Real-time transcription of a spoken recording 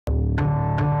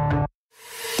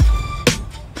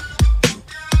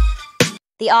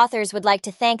The authors would like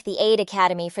to thank the Aid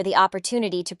Academy for the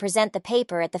opportunity to present the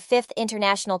paper at the 5th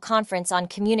International Conference on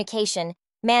Communication,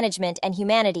 Management and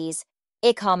Humanities,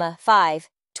 ICOMA 5,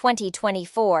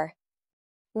 2024.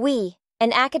 We,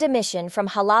 an academician from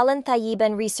Halal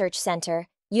Tayyiban Research Center,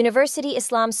 University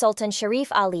Islam Sultan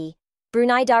Sharif Ali,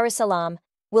 Brunei Darussalam,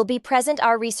 will be present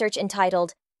our research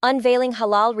entitled Unveiling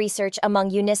Halal Research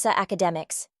Among UNISSA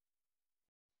Academics.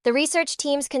 The research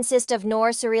teams consist of Noor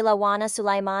Surilawana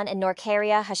Sulaiman and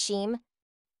Norkaria Hashim.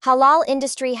 Halal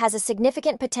industry has a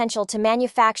significant potential to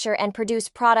manufacture and produce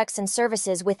products and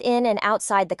services within and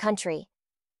outside the country,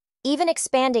 even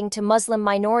expanding to Muslim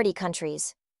minority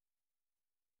countries.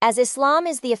 As Islam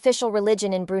is the official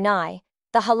religion in Brunei,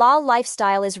 the halal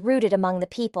lifestyle is rooted among the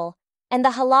people, and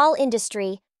the halal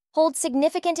industry holds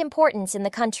significant importance in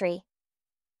the country.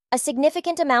 A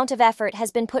significant amount of effort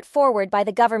has been put forward by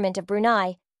the government of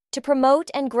Brunei to promote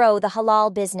and grow the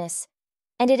halal business,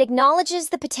 and it acknowledges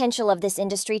the potential of this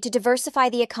industry to diversify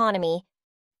the economy.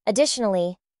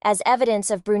 Additionally, as evidence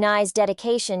of Brunei's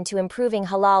dedication to improving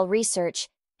halal research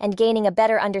and gaining a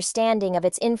better understanding of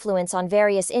its influence on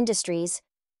various industries,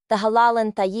 the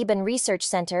Halal Tayyiban Research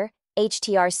Center,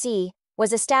 HTRC,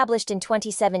 was established in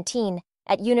 2017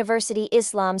 at University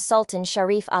Islam Sultan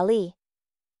Sharif Ali.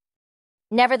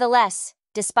 Nevertheless,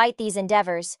 despite these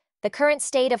endeavors, the current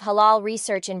state of halal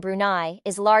research in Brunei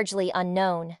is largely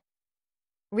unknown.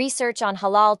 Research on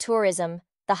halal tourism,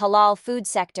 the halal food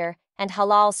sector, and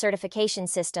halal certification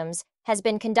systems has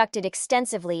been conducted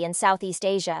extensively in Southeast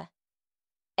Asia.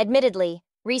 Admittedly,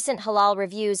 recent halal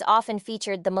reviews often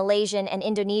featured the Malaysian and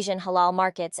Indonesian halal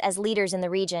markets as leaders in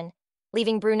the region,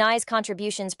 leaving Brunei's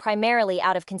contributions primarily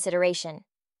out of consideration.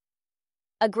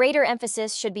 A greater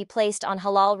emphasis should be placed on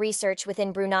halal research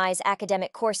within Brunei's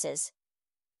academic courses.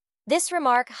 This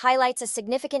remark highlights a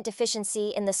significant deficiency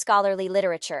in the scholarly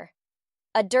literature,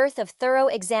 a dearth of thorough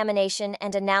examination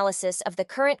and analysis of the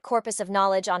current corpus of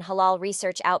knowledge on halal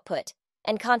research output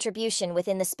and contribution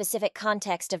within the specific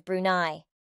context of Brunei.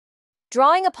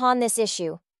 Drawing upon this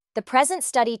issue, the present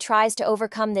study tries to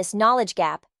overcome this knowledge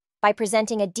gap by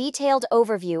presenting a detailed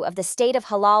overview of the state of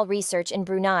halal research in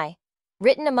Brunei,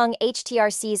 written among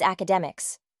HTRC's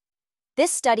academics.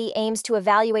 This study aims to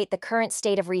evaluate the current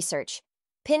state of research,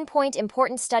 pinpoint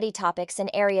important study topics and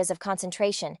areas of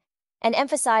concentration, and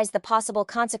emphasize the possible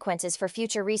consequences for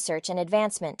future research and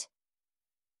advancement.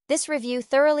 This review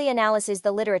thoroughly analyzes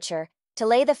the literature to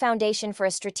lay the foundation for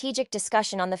a strategic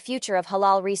discussion on the future of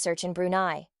halal research in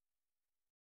Brunei.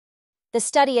 The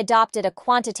study adopted a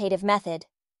quantitative method.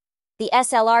 The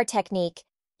SLR technique,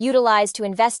 utilized to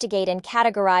investigate and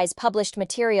categorize published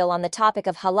material on the topic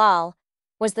of halal,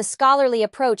 was the scholarly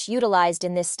approach utilized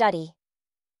in this study.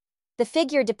 The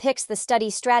figure depicts the study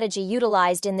strategy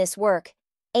utilized in this work,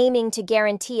 aiming to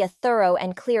guarantee a thorough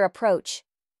and clear approach.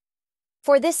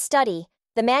 For this study,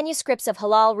 the manuscripts of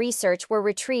halal research were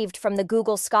retrieved from the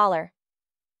Google Scholar.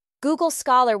 Google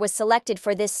Scholar was selected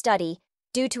for this study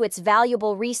due to its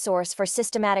valuable resource for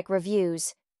systematic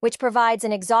reviews, which provides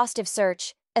an exhaustive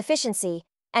search, efficiency,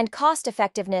 and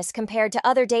cost-effectiveness compared to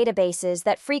other databases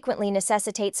that frequently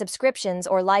necessitate subscriptions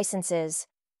or licenses.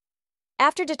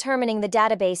 After determining the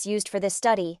database used for this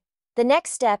study, the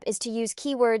next step is to use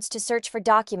keywords to search for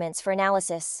documents for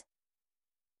analysis.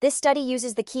 This study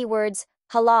uses the keywords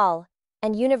halal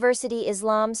and University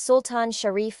Islam Sultan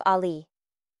Sharif Ali.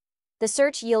 The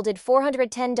search yielded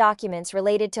 410 documents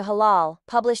related to halal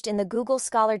published in the Google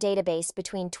Scholar database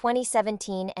between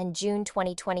 2017 and June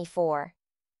 2024.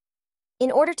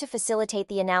 In order to facilitate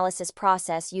the analysis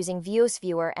process using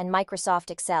ViewsViewer and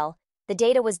Microsoft Excel, the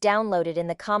data was downloaded in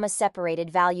the comma-separated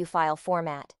value file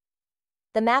format.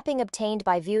 The mapping obtained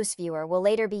by ViewsViewer will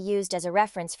later be used as a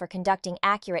reference for conducting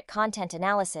accurate content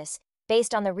analysis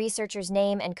based on the researcher's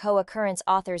name and co-occurrence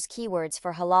author's keywords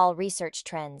for halal research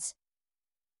trends.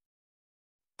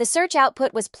 The search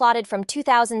output was plotted from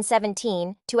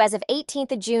 2017 to as of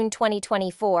 18th June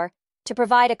 2024 to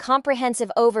provide a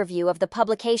comprehensive overview of the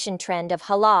publication trend of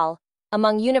halal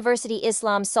among University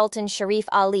Islam Sultan Sharif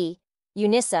Ali,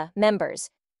 UNISSA, members,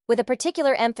 with a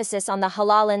particular emphasis on the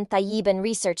Halal Tayyiban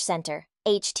Research Center,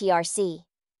 HTRC.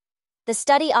 The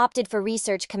study opted for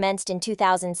research commenced in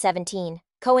 2017,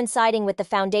 coinciding with the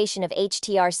foundation of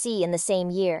HTRC in the same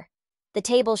year. The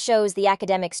table shows the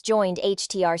academics joined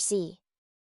HTRC.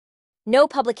 No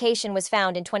publication was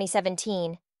found in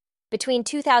 2017. Between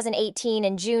 2018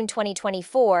 and June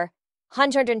 2024,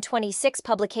 126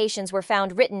 publications were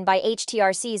found written by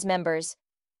HTRC's members.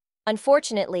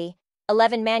 Unfortunately,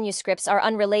 11 manuscripts are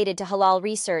unrelated to halal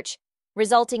research,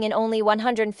 resulting in only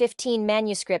 115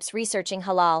 manuscripts researching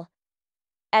halal.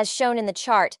 As shown in the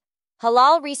chart,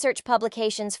 Halal research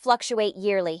publications fluctuate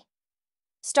yearly,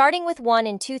 starting with one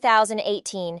in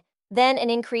 2018, then an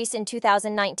increase in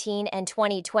 2019 and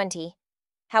 2020.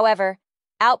 However,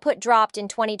 output dropped in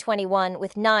 2021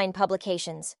 with 9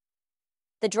 publications.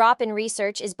 The drop in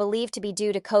research is believed to be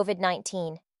due to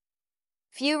COVID-19.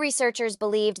 Few researchers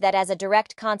believed that as a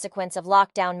direct consequence of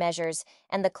lockdown measures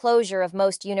and the closure of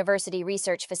most university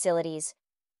research facilities,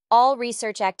 all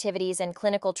research activities and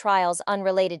clinical trials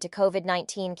unrelated to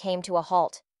COVID-19 came to a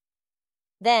halt.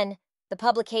 Then, the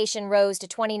publication rose to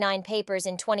 29 papers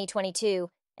in 2022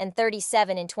 and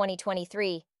 37 in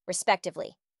 2023,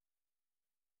 respectively.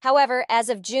 However, as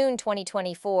of June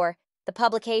 2024, the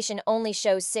publication only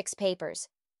shows 6 papers.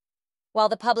 While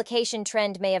the publication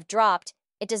trend may have dropped,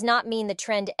 it does not mean the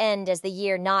trend ended as the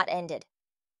year not ended.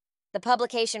 The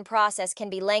publication process can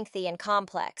be lengthy and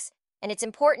complex, and it's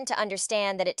important to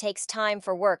understand that it takes time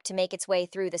for work to make its way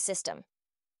through the system.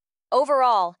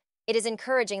 Overall, it is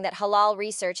encouraging that halal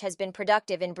research has been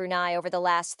productive in Brunei over the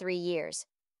last 3 years.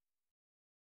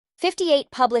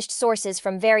 58 published sources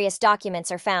from various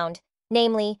documents are found,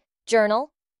 namely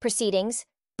journal, proceedings,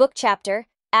 book chapter,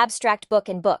 abstract book,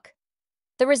 and book.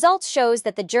 The results shows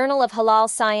that the Journal of Halal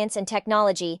Science and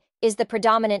Technology is the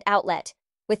predominant outlet,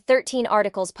 with 13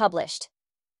 articles published.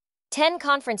 10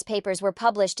 conference papers were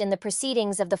published in the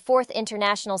proceedings of the 4th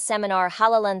International Seminar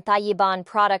Halalan Thayyiban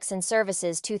Products and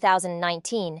Services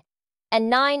 2019, and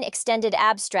 9 extended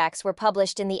abstracts were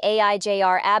published in the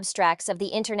AIJR abstracts of the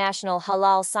International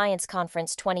Halal Science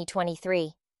Conference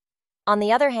 2023. On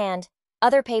the other hand,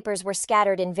 other papers were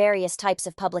scattered in various types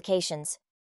of publications.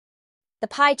 The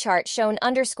pie chart shown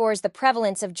underscores the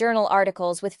prevalence of journal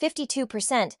articles with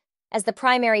 52% as the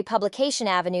primary publication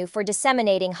avenue for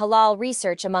disseminating halal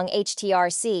research among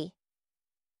HTRC.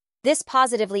 This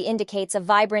positively indicates a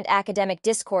vibrant academic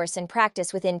discourse and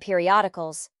practice within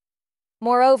periodicals.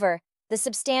 Moreover, the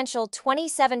substantial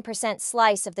 27%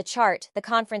 slice of the chart the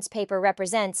conference paper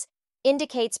represents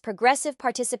indicates progressive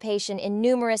participation in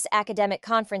numerous academic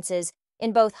conferences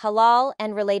in both halal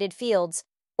and related fields,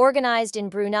 organized in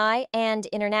Brunei and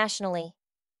internationally.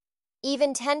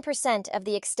 Even 10% of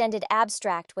the extended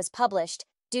abstract was published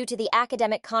due to the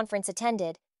academic conference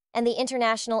attended and the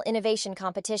international innovation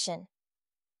competition.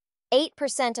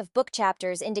 8% of book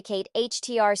chapters indicate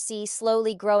HTRC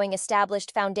slowly growing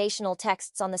established foundational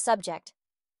texts on the subject.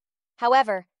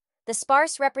 However, the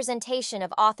sparse representation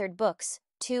of authored books,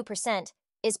 2%,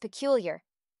 is peculiar,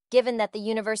 given that the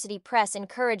university press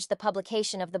encouraged the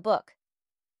publication of the book.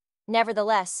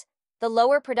 Nevertheless, the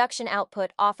lower production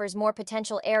output offers more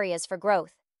potential areas for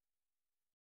growth.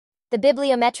 The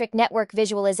bibliometric network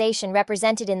visualization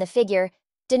represented in the figure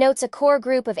denotes a core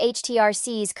group of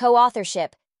HTRC's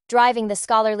co-authorship, driving the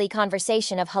scholarly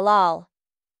conversation of halal.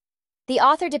 The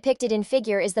author depicted in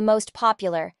figure is the most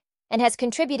popular and has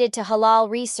contributed to halal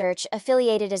research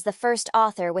affiliated as the first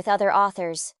author with other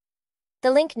authors. The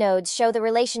link nodes show the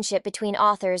relationship between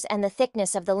authors and the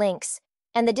thickness of the links,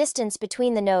 and the distance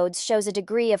between the nodes shows a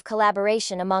degree of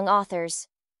collaboration among authors.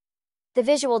 The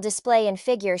visual display in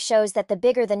figure shows that the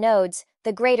bigger the nodes,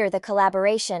 the greater the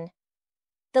collaboration.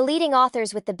 The leading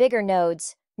authors with the bigger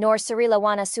nodes, Noor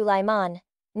Surilawana Sulaiman,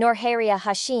 Noor Haria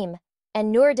Hashim,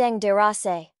 and Noordeng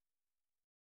Dirase.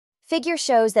 Figure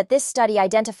shows that this study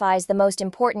identifies the most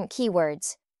important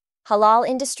keywords: halal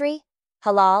industry,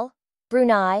 halal,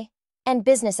 Brunei, and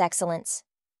business excellence.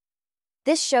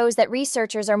 This shows that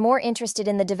researchers are more interested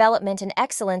in the development and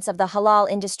excellence of the halal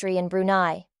industry in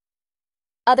Brunei.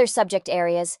 Other subject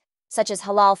areas, such as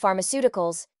halal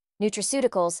pharmaceuticals,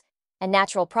 nutraceuticals, and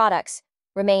natural products,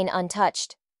 remain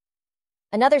untouched.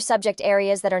 Another subject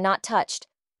areas that are not touched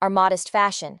are modest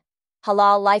fashion,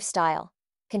 halal lifestyle,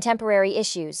 contemporary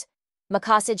issues,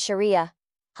 maqasid sharia,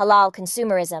 halal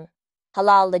consumerism,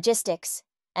 halal logistics,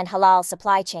 and halal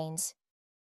supply chains.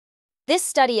 This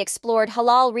study explored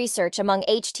halal research among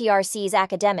HTRC's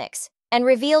academics and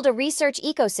revealed a research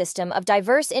ecosystem of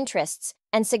diverse interests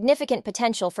and significant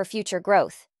potential for future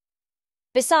growth.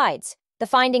 Besides, the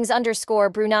findings underscore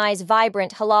Brunei's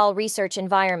vibrant halal research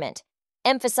environment,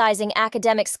 emphasizing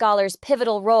academic scholars'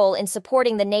 pivotal role in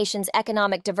supporting the nation's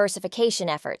economic diversification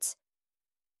efforts.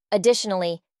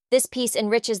 Additionally, this piece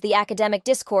enriches the academic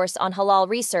discourse on halal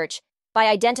research by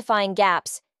identifying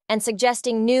gaps and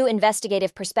suggesting new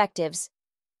investigative perspectives.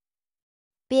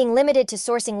 Being limited to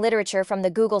sourcing literature from the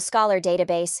Google Scholar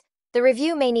database, the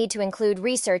review may need to include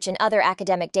research in other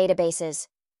academic databases.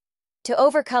 To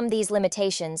overcome these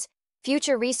limitations,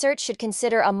 future research should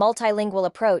consider a multilingual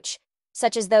approach,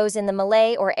 such as those in the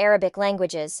Malay or Arabic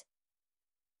languages.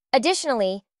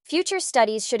 Additionally, future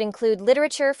studies should include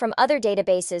literature from other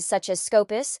databases such as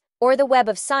Scopus or the Web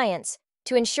of Science,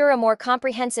 to ensure a more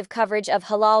comprehensive coverage of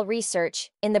halal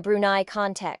research in the Brunei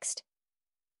context.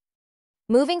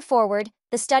 Moving forward,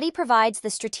 the study provides the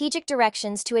strategic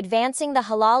directions to advancing the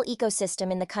halal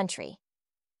ecosystem in the country.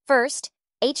 First,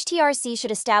 HTRC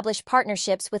should establish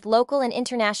partnerships with local and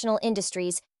international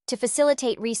industries to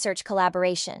facilitate research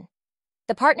collaboration.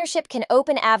 The partnership can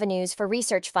open avenues for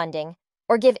research funding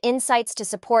or give insights to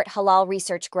support halal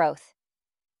research growth.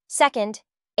 Second,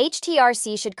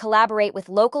 HTRC should collaborate with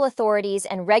local authorities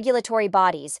and regulatory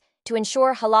bodies to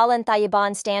ensure halal and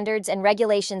tayyiban standards and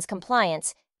regulations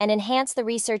compliance and enhance the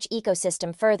research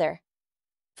ecosystem further.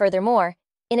 Furthermore,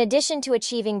 in addition to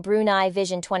achieving Brunei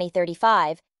Vision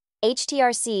 2035,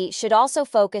 HTRC should also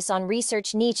focus on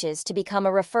research niches to become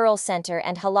a referral center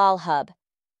and halal hub.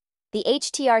 The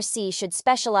HTRC should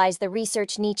specialize the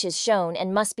research niches shown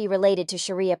and must be related to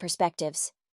Sharia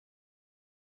perspectives.